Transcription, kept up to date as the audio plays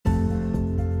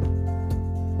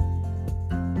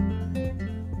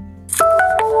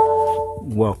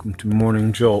Welcome to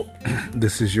Morning Jolt.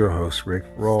 This is your host, Rick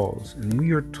Rawls, and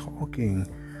we are talking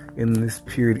in this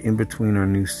period in between our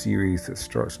new series that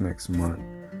starts next month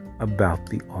about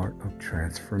the art of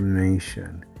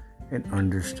transformation and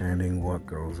understanding what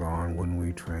goes on when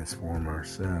we transform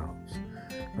ourselves.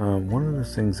 One of the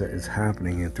things that is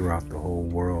happening throughout the whole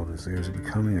world is there's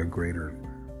becoming a greater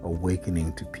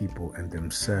awakening to people and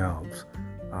themselves.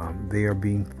 They are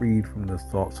being freed from the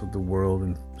thoughts of the world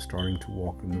and starting to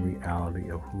walk in the reality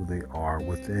of who they are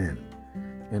within.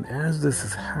 And as this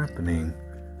is happening,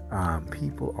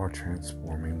 people are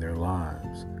transforming their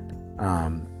lives.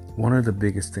 One of the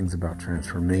biggest things about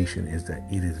transformation is that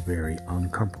it is very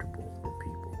uncomfortable for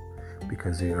people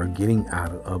because they are getting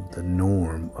out of the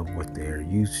norm of what they are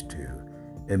used to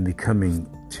and becoming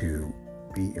to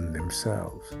be in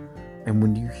themselves. And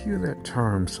when you hear that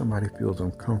term, somebody feels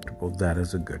uncomfortable, that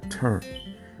is a good term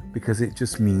because it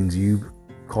just means you've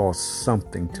caused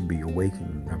something to be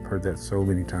awakened. I've heard that so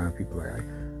many times. People are like,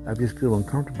 I just feel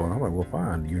uncomfortable. And I'm like, well,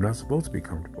 fine. You're not supposed to be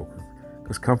comfortable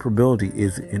because comfortability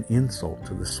is an insult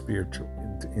to the spiritual,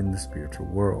 in the spiritual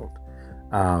world.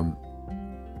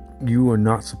 You are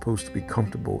not supposed to be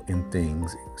comfortable in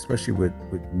things, especially with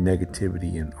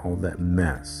negativity and all that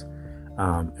mess.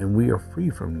 And we are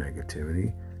free from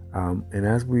negativity. And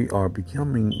as we are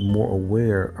becoming more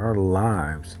aware, our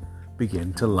lives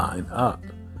begin to line up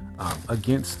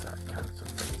against that kind of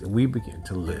thing. And we begin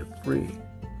to live free.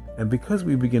 And because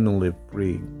we begin to live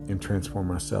free and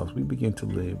transform ourselves, we begin to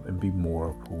live and be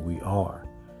more of who we are.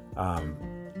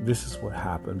 This is what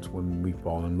happens when we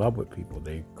fall in love with people.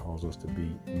 They cause us to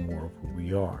be more of who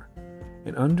we are.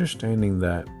 And understanding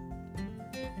that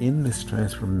in this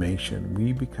transformation,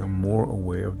 we become more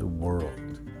aware of the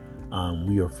world.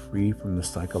 We are free from the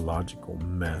psychological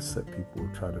mess that people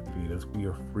try to feed us. We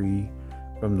are free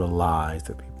from the lies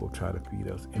that people try to feed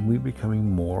us. And we're becoming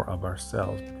more of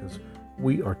ourselves because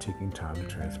we are taking time to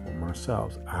transform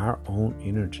ourselves. Our own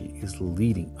energy is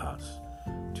leading us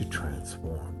to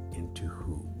transform into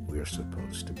who we're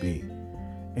supposed to be.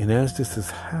 And as this is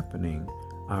happening,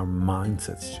 our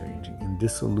mindset's changing and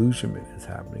disillusionment is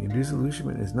happening. And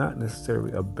disillusionment is not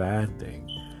necessarily a bad thing,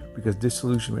 because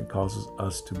disillusionment causes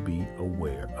us to be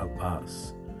aware of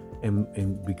us.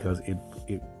 And because it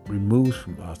removes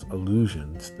from us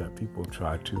illusions that people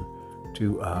try to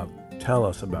tell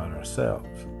us about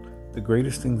ourselves. The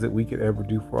greatest things that we could ever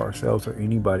do for ourselves or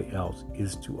anybody else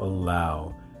is to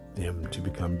allow them to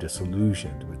become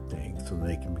disillusioned with things so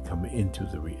they can become into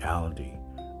the reality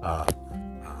of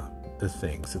the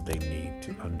things that they need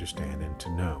to understand and to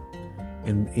know.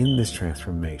 And in this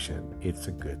transformation, it's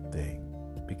a good thing,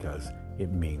 because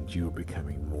it means you are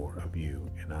becoming more of you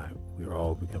and we're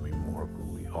all becoming more of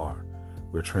who we are.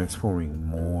 We're transforming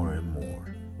more and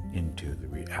more into the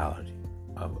reality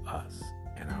of us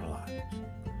and our lives.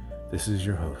 This is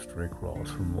your host, Rick Rawls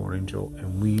from Morning Jolt,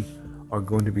 and we are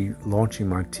going to be launching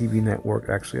my TV network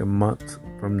actually a month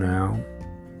from now,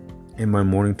 and my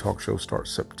morning talk show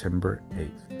starts September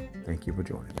 8th. Thank you for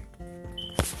joining me.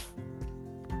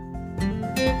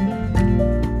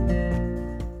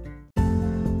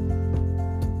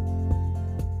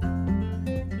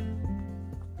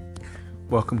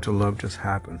 Welcome to Love Just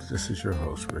Happens. This is your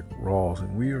host, Rick Rawls,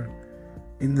 and we are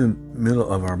in the middle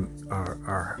of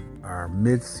our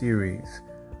mid-series,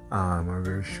 our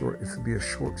very short. This will be a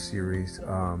short series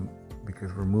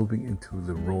because we're moving into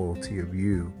the royalty of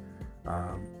you,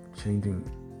 changing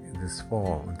this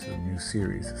fall into a new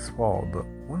series this fall. But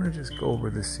I want to just go over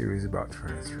this series about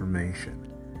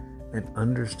transformation and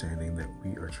understanding that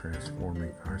we are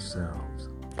transforming ourselves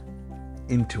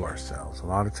into ourselves. A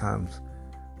lot of times,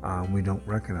 we don't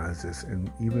recognize this, and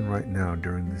even right now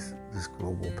during this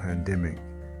global pandemic,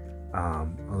 a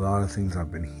lot of things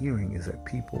I've been hearing is that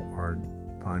people are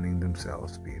finding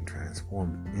themselves being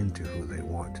transformed into who they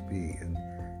want to be, and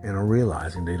are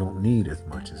realizing they don't need as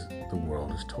much as the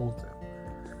world has told them.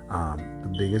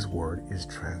 The biggest word is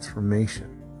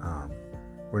transformation.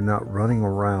 We're not running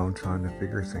around trying to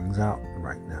figure things out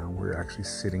right now. We're actually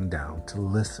sitting down to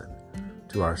listen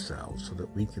to ourselves so that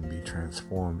we can be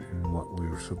transformed in what we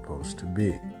were supposed to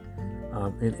be.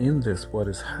 And in this, what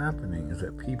is happening is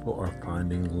that people are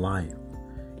finding life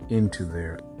into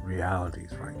their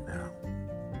realities right now.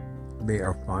 They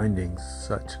are finding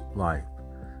such life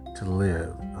to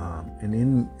live.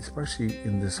 And especially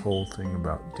in this whole thing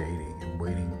about dating and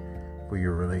waiting for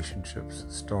your relationships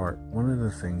to start, one of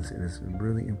the things that is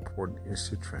really important is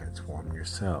to transform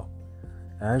yourself.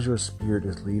 As your spirit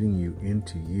is leading you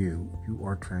into you, you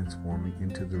are transforming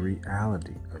into the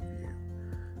reality of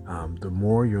you. The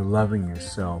more you're loving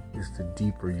yourself is the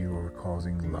deeper you are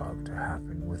causing love to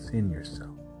happen within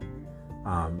yourself.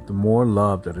 the more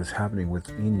love that is happening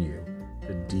within you,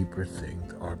 the deeper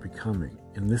things are becoming.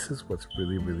 And this is what's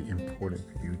really, really important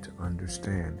for you to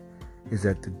understand, is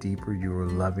that the deeper you are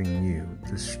loving you,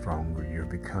 the stronger you're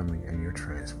becoming, and you're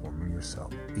transforming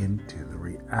yourself into the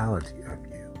reality of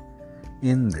you.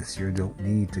 In this, you don't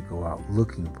need to go out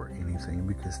looking for anything,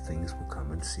 because things will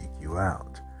come and seek you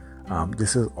out.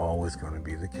 This is always going to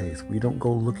be the case. We don't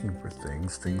go looking for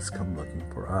things; things come looking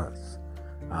for us.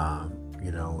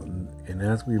 And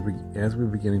as we're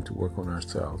beginning to work on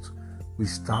ourselves, we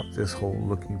stop this whole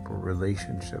looking for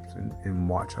relationships and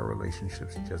watch our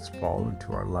relationships just fall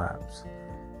into our laps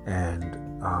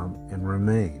and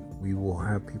remain. We will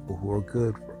have people who are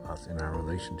good for us in our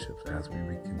relationships as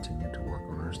we continue to work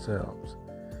on ourselves.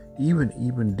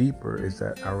 Even deeper is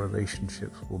that our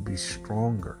relationships will be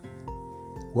stronger.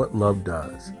 What love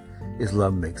does is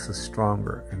love makes us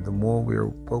stronger, and the more we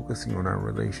are focusing on our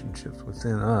relationships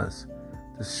within us,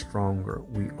 the stronger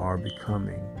we are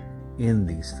becoming in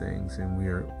these things, and we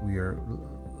are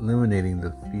eliminating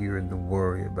the fear and the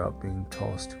worry about being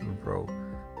tossed to and fro,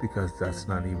 because that's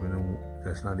not even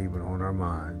on our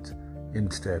minds.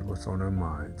 Instead, what's on our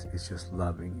minds is just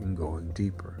loving and going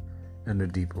deeper. And the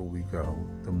deeper we go,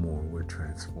 the more we're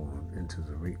transformed into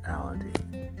the reality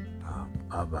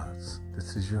of us.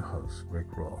 This is your host, Rick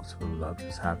Rawls, for Love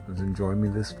Just Happens. And join me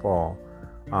this fall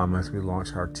as we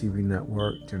launch our TV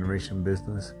network, Generation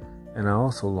Business. And I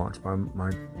also launched my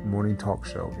morning talk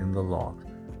show, In the Loft,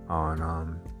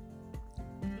 on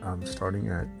starting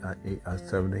at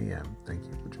 7 a.m. Thank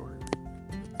you for joining me.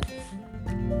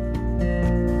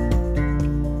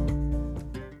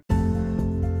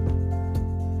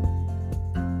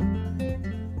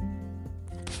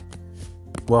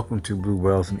 Welcome to Blue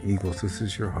Whales and Eagles. This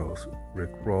is your host,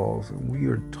 Rick Rawls, and we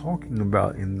are talking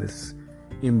about, in this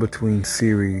in-between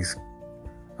series,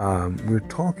 we're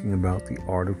talking about the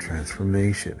art of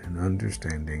transformation and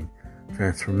understanding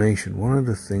transformation. One of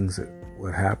the things that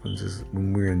what happens is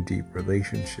when we're in deep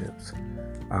relationships,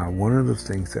 one of the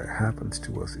things that happens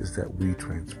to us is that we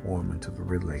transform into the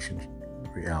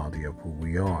reality of who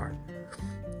we are.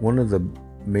 One of the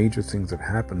major things that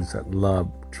happen is that love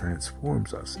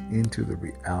transforms us into the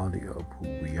reality of who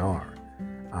we are.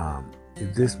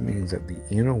 This means that the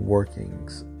inner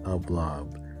workings of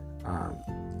love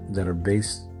that are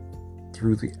based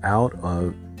through the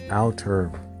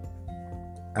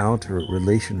outer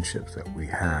relationships that we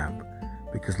have,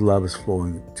 because love is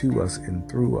flowing to us and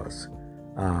through us,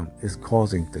 is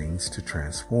causing things to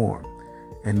transform.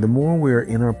 And the more we are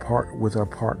in with our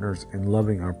partners and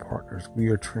loving our partners, we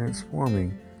are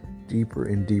transforming deeper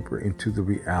and deeper into the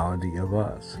reality of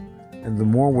us. And the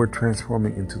more we're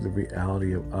transforming into the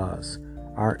reality of us,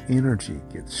 our energy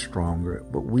gets stronger,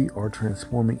 but we are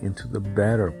transforming into the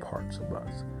better parts of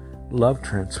us. Love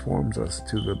transforms us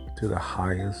to the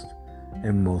highest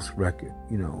and most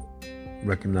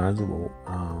recognizable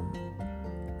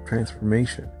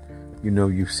transformation.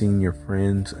 You've seen your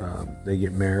friends, they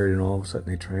get married and all of a sudden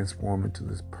they transform into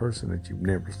this person that you've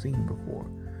never seen before.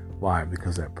 Why?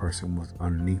 Because that person was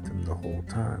underneath them the whole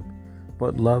time.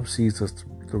 But love sees us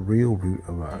the real root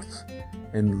of us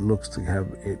and looks to have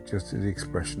it just as the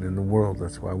expression in the world.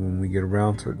 That's why when we get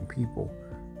around certain people,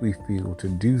 we feel to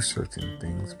do certain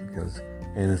things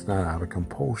and it's not out of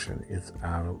compulsion, it's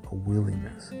out of a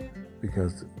willingness,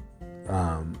 because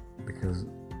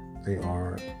they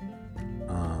are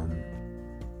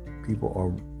people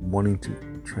are wanting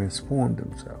to transform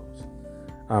themselves.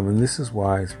 And this is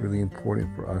why it's really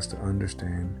important for us to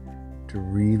understand, to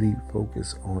really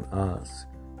focus on us,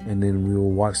 and then we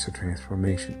will watch the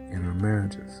transformation in our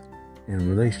marriages and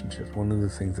relationships. One of the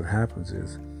things that happens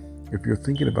is, if you're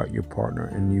thinking about your partner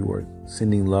and you are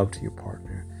sending love to your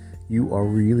partner, you are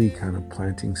really kind of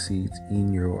planting seeds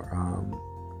in your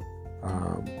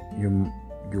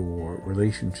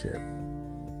relationship.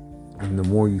 And the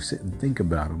more you sit and think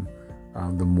about them,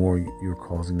 the more you're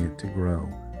causing it to grow.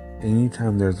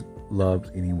 Anytime there's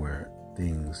love anywhere,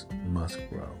 things must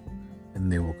grow, and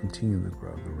they will continue to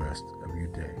grow the rest of your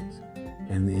days.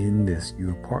 And in this,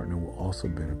 your partner will also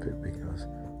benefit, because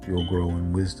you'll grow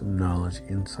in wisdom, knowledge,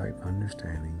 insight,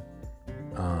 understanding.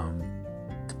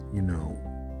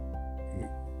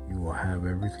 You will have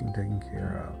everything taken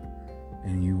care of,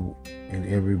 and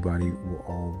everybody will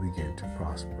all begin to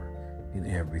prosper in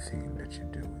everything that you're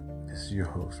doing. This is your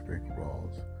host, Rick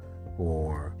Rawls,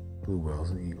 for Blue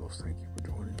Whales and Eagles. Thank you for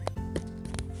joining me.